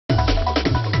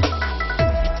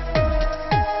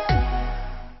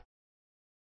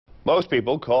Most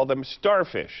people call them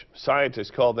starfish.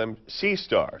 Scientists call them sea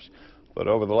stars. But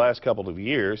over the last couple of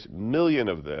years, millions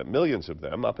of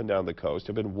them up and down the coast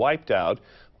have been wiped out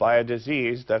by a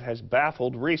disease that has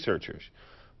baffled researchers.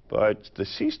 But the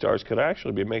sea stars could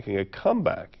actually be making a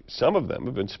comeback. Some of them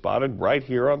have been spotted right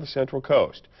here on the Central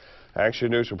Coast.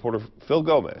 Action News reporter Phil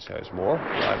Gomez has more,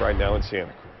 live right now in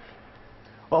Santa Cruz.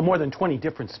 Well, more than 20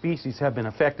 different species have been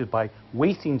affected by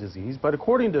wasting disease, but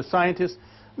according to scientists,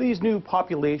 these new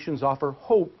populations offer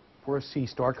hope for a sea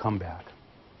star comeback.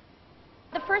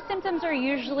 The first symptoms are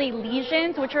usually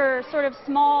lesions, which are sort of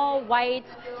small, white,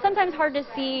 sometimes hard to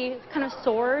see, kind of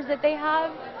sores that they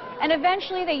have. And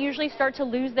eventually they usually start to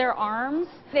lose their arms.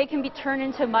 They can be turned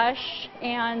into mush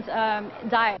and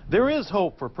die. There is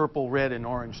hope for purple, red, and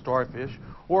orange starfish,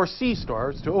 or sea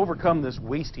stars, to overcome this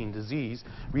wasting disease.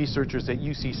 Researchers at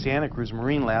UC Santa Cruz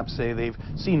Marine Lab say they've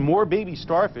seen more baby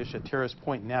starfish at Terrace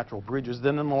Point Natural Bridges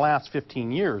than in the last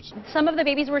 15 years. Some of the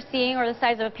babies we're seeing are the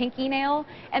size of a pinky nail,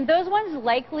 and those ones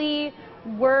likely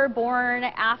were born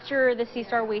after the sea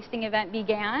star wasting event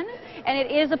began, and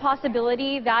it is a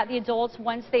possibility that the adults,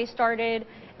 once they started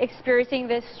experiencing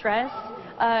this stress,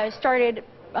 started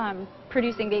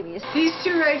producing babies. These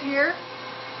two right here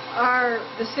are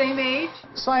the same age.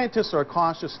 Scientists are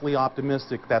cautiously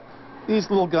optimistic that these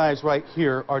little guys right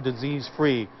here are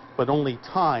disease-free, but only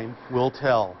time will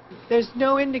tell. There's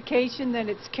no indication that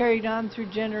it's carried on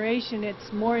through generation.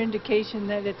 It's more indication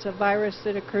that it's a virus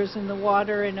that occurs in the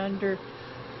water, and under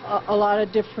a lot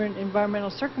of different environmental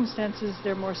circumstances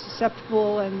they're more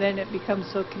susceptible, and then it becomes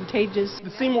so contagious. The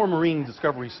Seymour Marine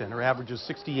Discovery Center averages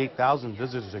 68,000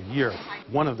 visitors a year.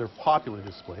 One of their popular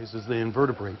displays is the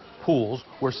invertebrate pools,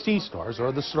 where sea stars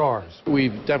are the stars. We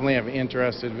definitely have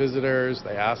interested visitors.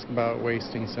 They ask about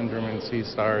wasting syndrome in sea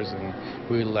stars, and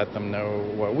we let them know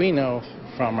what we know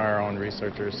from our own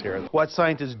researchers here. What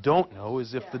scientists don't know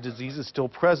is if the disease is still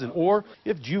present, or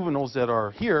if juveniles that are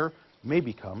here may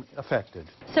become affected.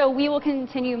 So we will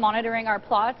continue monitoring our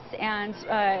plots and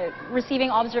receiving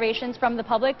observations from the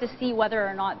public to see whether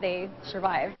or not they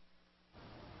survive.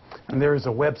 And there is a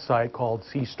website called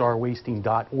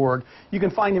seastarwasting.org. You can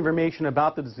find information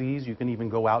about the disease. You can even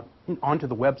go out onto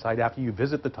the website after you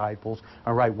visit the tide pools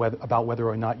and write about whether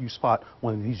or not you spot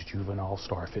one of these juvenile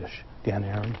starfish. Dan,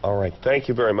 Aaron. All right. Thank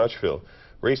you very much, Phil.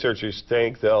 Researchers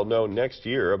think they'll know next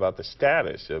year about the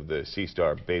status of the sea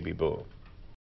star baby boom.